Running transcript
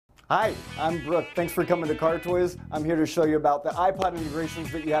Hi, I'm Brooke. Thanks for coming to Car Toys. I'm here to show you about the iPod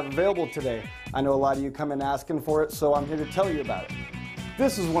integrations that you have available today. I know a lot of you come in asking for it, so I'm here to tell you about it.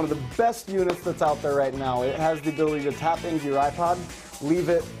 This is one of the best units that's out there right now. It has the ability to tap into your iPod, leave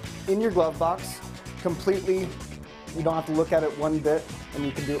it in your glove box completely. You don't have to look at it one bit, and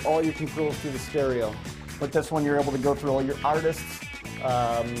you can do all your controls through the stereo. With this one, you're able to go through all your artists.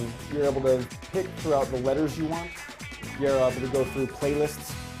 You're able to pick throughout the letters you want. You're able to go through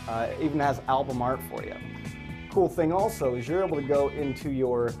playlists. It even has album art for you. Cool thing also is you're able to go into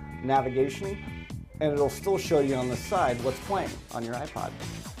your navigation and it'll still show you on the side what's playing on your iPod.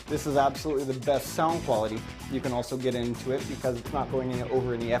 This is absolutely the best sound quality. You can also get into it because it's not going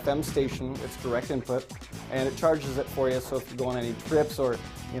over any FM station, it's direct input, and it charges it for you, so if you go on any trips or,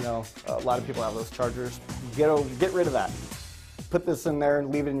 a lot of people have those chargers, get rid of that. Put this in there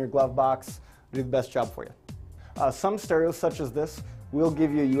and leave it in your glove box, do the best job for you. Some stereos such as this will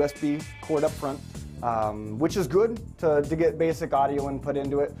give you a USB cord up front, which is good to get basic audio input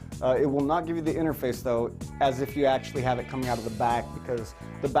into it. It will not give you the interface though, as if you actually have it coming out of the back, because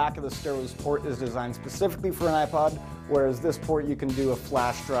the back of the stereo's port is designed specifically for an iPod, whereas this port you can do a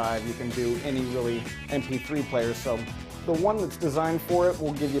flash drive, you can do any really MP3 player, so the one that's designed for it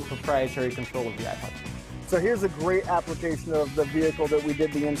will give you proprietary control of the iPod. So here's a great application of the vehicle that we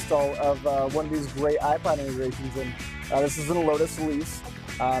did the install of one of these great iPod integrations in. This is in a Lotus Elise.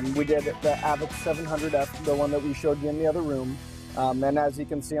 We did the Avid 700F, the one that we showed you in the other room. And as you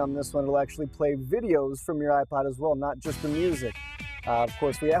can see on this one, it'll actually play videos from your iPod as well, not just the music. Of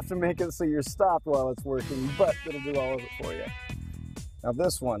course, we have to make it so you're stopped while it's working, but it'll do all of it for you. Now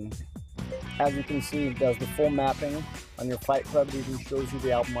this one, as you can see, does the full mapping on your Fight Club. It even shows you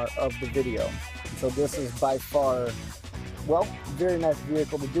the album art of the video. So this is by far, well, very nice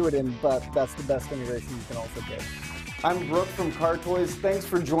vehicle to do it in, but that's the best integration you can also get. I'm Brooke from Car Toys. Thanks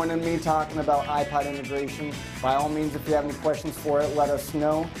for joining me talking about iPod integration. By all means, if you have any questions for it, let us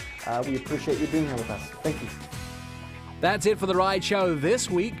know. We appreciate you being here with us. Thank you. That's it for the Ride Show this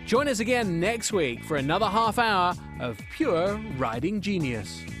week. Join us again next week for another half hour of pure riding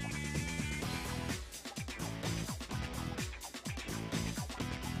genius.